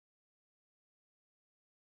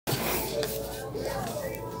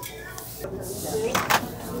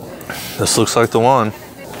This looks like the one.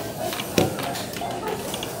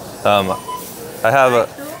 I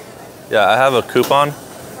have a coupon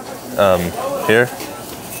here.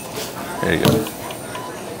 Here you go.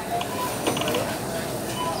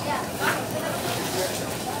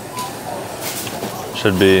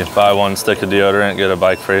 Should be buy one stick of deodorant, get a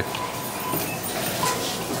bike free.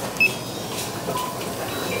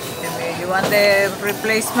 You want the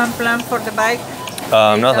replacement plan for the bike?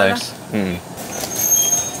 No thanks.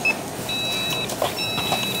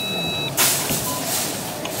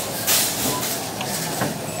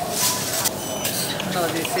 No,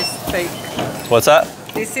 this is fake. What's that?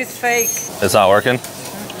 This is fake. It's not working?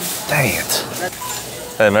 Dang it.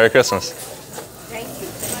 Hey, Merry Christmas. Thank you.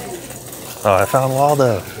 Oh, I found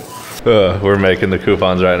Waldo. We're making the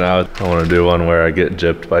coupons right now. I want to do one where I get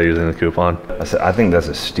gypped by using the coupon. I think that's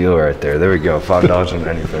a steal right there. There we go, $5 on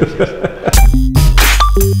any faces.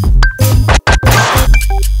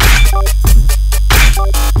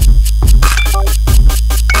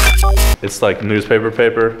 It's like newspaper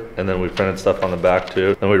paper, and then we printed stuff on the back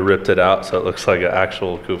too. Then we ripped it out so it looks like an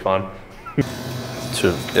actual coupon.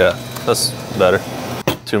 Yeah, that's better.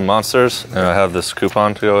 2 Monsters, and I have this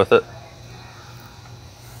coupon to go with it.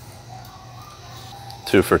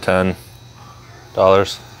 2 for $10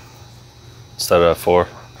 instead of 4.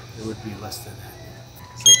 It would be less than that.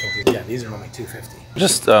 Because I think, yeah, these are only $2.50.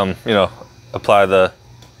 Just you know, apply the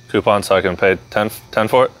coupon so I can pay 10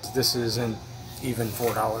 for it. This isn't even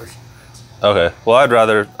 $4. Okay. Well, I'd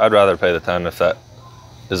rather pay the 10 if that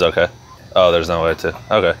is okay. Oh, there's no way to.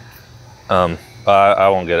 Okay. I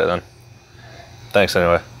won't get it then. Thanks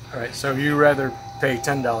anyway. All right. So you rather pay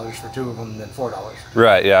 $10 for 2 of them than $4?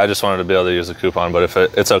 Right. Yeah. I just wanted to be able to use the coupon, but if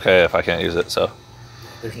it's okay if I can't use it. So.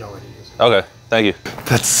 There's no way to use it. Okay. Thank you.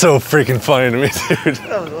 That's so freaking funny to me, dude.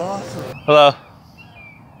 That was awesome. Hello.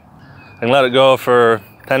 I can let it go for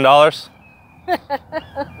 $10.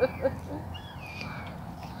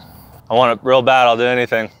 I want it real bad, I'll do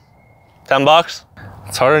anything. 10 bucks?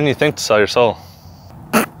 It's harder than you think to sell your soul.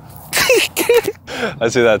 I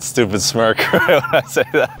see that stupid smirk right when I say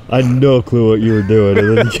that. I had no clue what you were doing.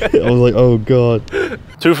 And then I was like, oh God.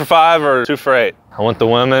 2 for $5 or 2 for $8? I want the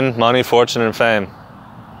women, money, fortune, and fame.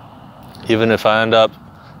 Even if I end up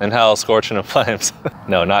in hell scorching in flames.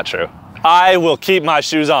 No, not true. I will keep my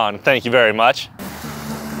shoes on. Thank you very much.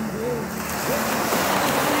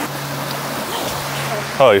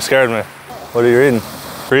 Oh, you scared me. What are you reading?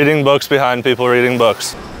 Reading books behind people reading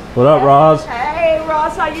books. What up, Roz? Hey,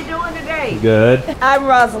 Ross, how you doing today? Good. I'm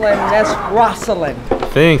Rosalind. That's Rosalind. I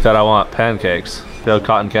think that I want pancakes. You have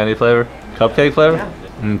cotton candy flavor? Cupcake flavor?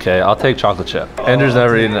 Yeah. Okay, I'll take chocolate chip. Andrew's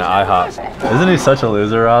never eaten at IHOP. Isn't he such a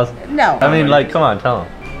loser, Roz? No. I mean, like, come on, tell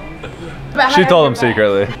him. She told him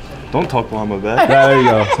secretly. Don't talk behind my back. There you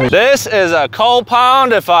go. This is a coal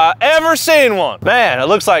pound if I ever seen one. Man, it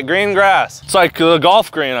looks like green grass. It's like the golf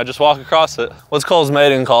green, I just walk across it. What's Cole's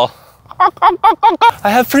mating call? I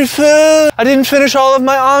have free food. I didn't finish all of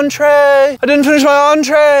my entree. I didn't finish my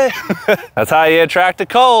entree. That's how you attract a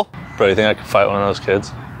Cole. Bro, you think I could fight one of those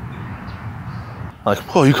kids? Like,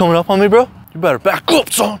 whoa, you coming up on me, bro? You better back up,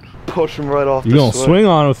 son. Push him right off. You gonna swing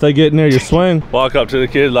on them if they get near your swing. Walk up to the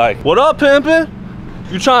kid like, what up, pimpin'?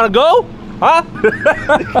 You trying to go? Huh?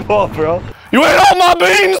 Come on, bro. You ate all my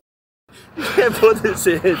beans? You can't put this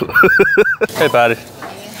in. Hey, Patty.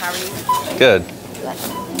 How are you? Good.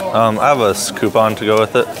 I have a coupon to go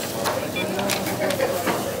with it.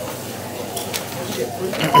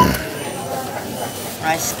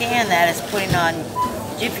 I scan that as putting on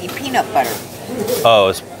Jiffy peanut butter. Oh,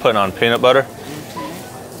 it's putting on peanut butter?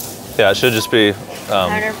 Yeah, it should just be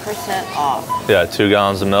 100% off. yeah, 2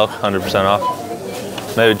 gallons of milk, 100%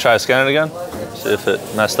 off. Maybe try scanning it again, see if it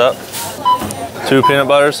messed up. 2 peanut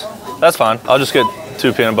butters, that's fine. I'll just get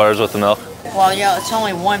 2 peanut butters with the milk. Well, you know, it's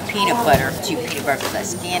only 1 peanut butter, 2 peanut butter, because I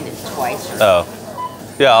scanned it twice. Oh,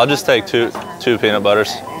 yeah, I'll just take two peanut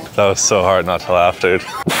butters. That was so hard not to laugh, dude.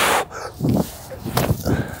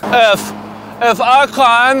 If I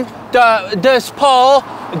climb this pole,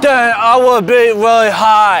 then I would be really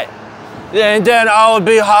high. And then I would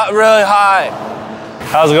be really high.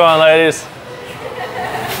 How's it going, ladies?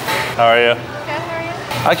 How are you? Good, how are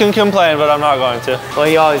you? I can complain, but I'm not going to. Well,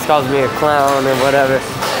 he always calls me a clown or whatever.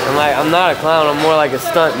 I'm like, I'm not a clown, I'm more like a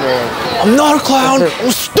stunt man. I'm not a clown, I'm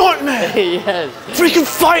a stunt man. Yes. Freaking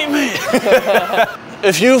fight me.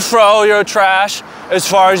 If you throw your trash as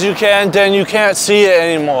far as you can, then you can't see it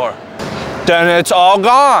anymore. Then it's all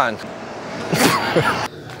gone.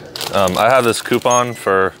 I have this coupon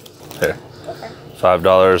for, here,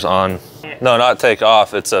 $5 on No, not take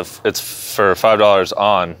off. It's for $5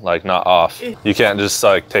 on, like not off. You can't just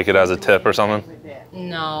like take it as a tip or something.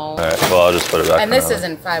 No. All right. Well, I'll just put it back. And this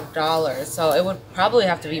isn't $5, so it would probably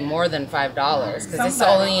have to be more than $5 because this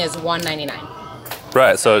only is $1.99.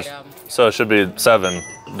 Right. So it should be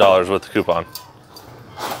 $7 with the coupon.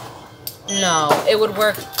 No, it would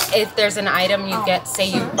work if there's an item you get. Say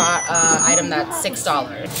you bought an item that's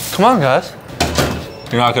 $6. Come on, guys.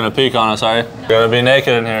 You're not gonna peek on us, are you? You're gonna be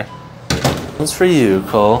naked in here. What's for you,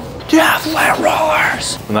 Cole? You have wet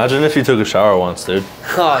rollers. Imagine if you took a shower once, dude.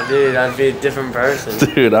 Oh, dude, I'd be a different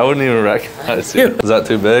person. Dude, I wouldn't even recognize you. Is that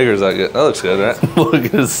too big or is that good? That looks good, right? Look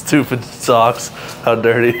at his stupid socks, how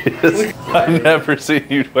dirty he is. I've never seen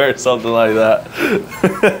you wear something like that.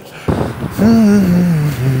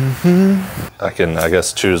 I can, I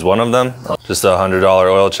guess, choose one of them. Just a $100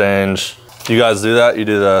 oil change. You guys do that? You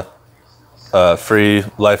do the free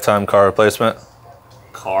lifetime car replacement?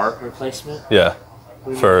 Car replacement? Yeah.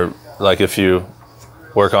 For like if you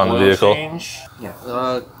work on the vehicle. Change? Yeah.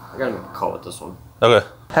 I gotta call it this one. Okay.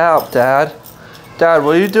 Help, Dad. Dad,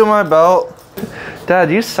 will you do my belt?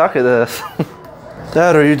 Dad, you suck at this.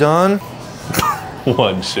 Dad, are you done?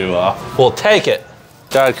 One shoe off. Well, take it.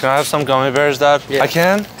 Dad, can I have some gummy bears, Dad? Yeah. I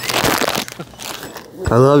can?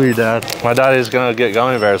 I love you, Dad. My daddy's gonna get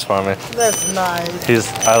gummy bears for me. That's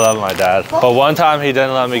nice. I love my dad. But one time he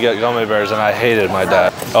didn't let me get gummy bears and I hated my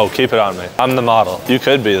dad. Oh, keep it on me. I'm the model. You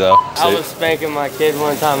could be though. I was spanking my kid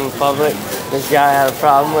one time in public. This guy had a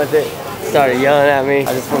problem with it. Started yelling at me.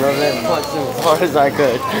 I just went over there and punched him as hard as I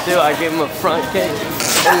could. Dude, I gave him a front kick.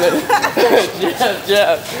 And then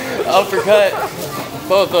jab, uppercut.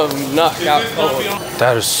 Both of them knocked out cold.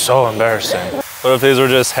 That is so embarrassing. What if these were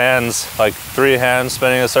just hands, like 3 hands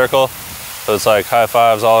spinning a circle? So it's like high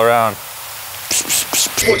fives all around.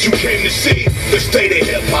 What you came to see, the state of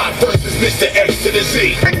hip hop versus Mr. X to the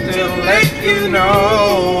Z. To let you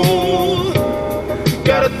know,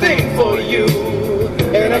 got a thing for you,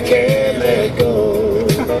 and I can't let go.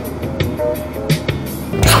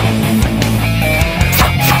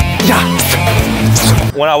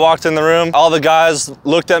 When I walked in the room, all the guys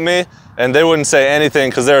looked at me and they wouldn't say anything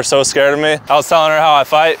because they were so scared of me. I was telling her how I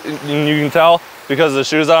fight, and you can tell because of the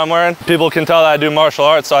shoes that I'm wearing. People can tell that I do martial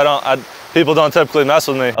arts, so people don't typically mess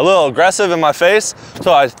with me. A little aggressive in my face,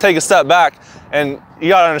 so I take a step back. And you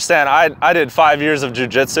gotta understand, I did 5 years of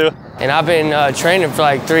jiu-jitsu. And I've been training for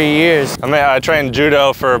like 3 years. I mean, I trained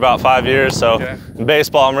judo for about 5 years, so in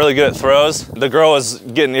baseball, I'm really good at throws. The girl was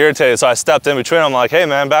getting irritated, so I stepped in between them. I'm like, hey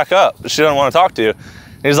man, back up. She doesn't want to talk to you.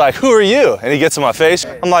 And he's like, who are you? And he gets in my face.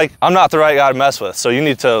 I'm like, I'm not the right guy to mess with, so you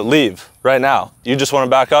need to leave right now. You just want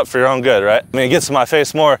to back up for your own good, right? I mean, he gets in my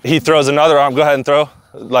face more. He throws another arm, go ahead and throw,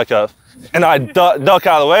 and I duck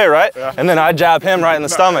out of the way, right? Yeah. And then I jab him right in the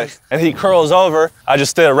stomach. And he curls over. I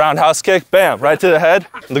just did a roundhouse kick, bam, right to the head.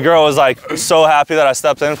 The girl was like so happy that I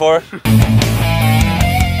stepped in for her.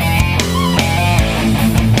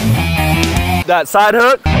 That side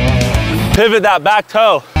hook, pivot that back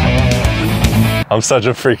toe. I'm such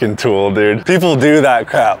a freaking tool, dude. People do that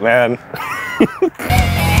crap, man.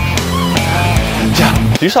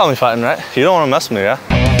 Yeah. You saw me fighting, right? You don't want to mess with me, yeah?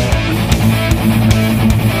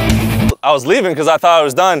 I was leaving because I thought I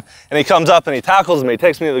was done, and he comes up and he tackles me,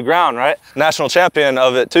 takes me to the ground, right? National champion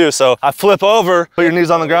of it too, so I flip over, put your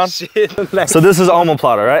knees on the ground. So this is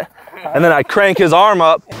omoplata, right? And then I crank his arm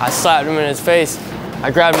up. I slapped him in his face. I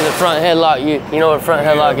grabbed him in the front headlock. You know what a front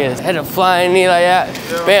headlock is? Hit a flying knee like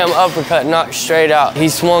that. Bam, uppercut, knocked straight out. He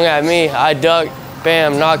swung at me, I ducked,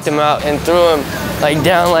 bam, knocked him out and threw him like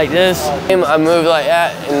down like this. I moved like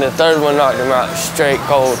that, and the third one knocked him out straight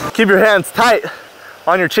cold. Keep your hands tight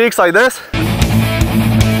on your cheeks like this.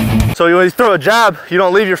 So when you throw a jab, you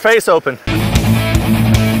don't leave your face open.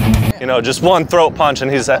 You know, just one throat punch and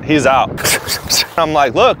he's out. I'm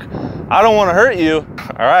like, look, I don't want to hurt you.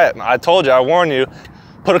 All right, I told you, I warned you.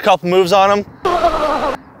 Put a couple moves on him.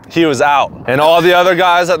 He was out. And all the other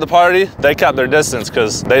guys at the party, they kept their distance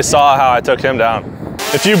because they saw how I took him down.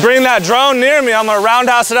 If you bring that drone near me, I'm gonna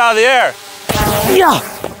roundhouse it out of the air. Yeah.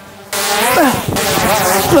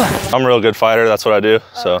 I'm a real good fighter, that's what I do.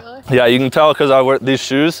 So really? Yeah, you can tell because I wear these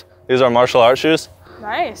shoes. These are martial arts shoes.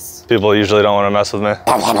 Nice. People usually don't want to mess with me.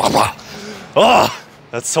 Oh,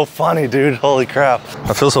 that's so funny, dude. Holy crap.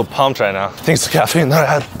 I feel so pumped right now. I think it's the caffeine that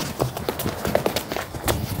I had.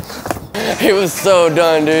 He was so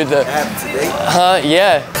done, dude.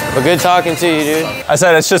 Yeah. But good talking to you, dude. I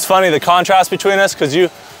said it's just funny, the contrast between us, because you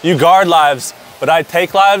guard lives, but I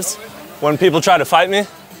take lives when people try to fight me.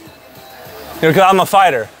 You know, because I'm a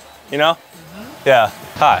fighter, you know? Yeah.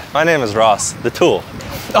 Hi, my name is Ross, the tool.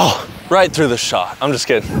 Oh, right through the shot. I'm just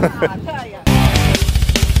kidding.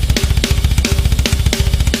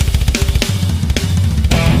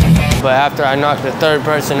 But after I knocked the third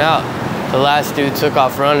person out, the last dude took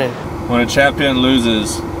off running. When a champion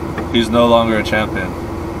loses, he's no longer a champion.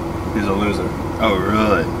 He's a loser. Oh,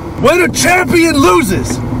 really? When a champion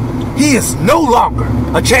loses, he is no longer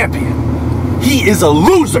a champion. He is a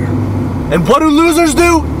loser. And what do losers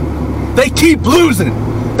do? They keep losing.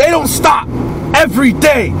 They don't stop. Every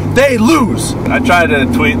day they lose. I tried to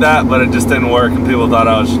tweet that, but it just didn't work and people thought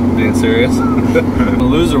I was being serious. The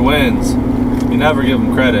loser wins. You never give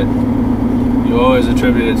them credit. You always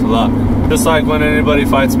attribute it to luck. Just like when anybody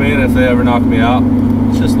fights me and if they ever knock me out,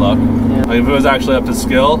 it's just luck. Yeah. Like if it was actually up to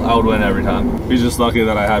skill, I would win every time. He's just lucky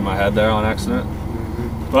that I had my head there on accident.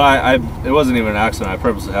 But it wasn't even an accident. I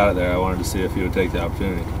purposely had it there. I wanted to see if he would take the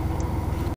opportunity.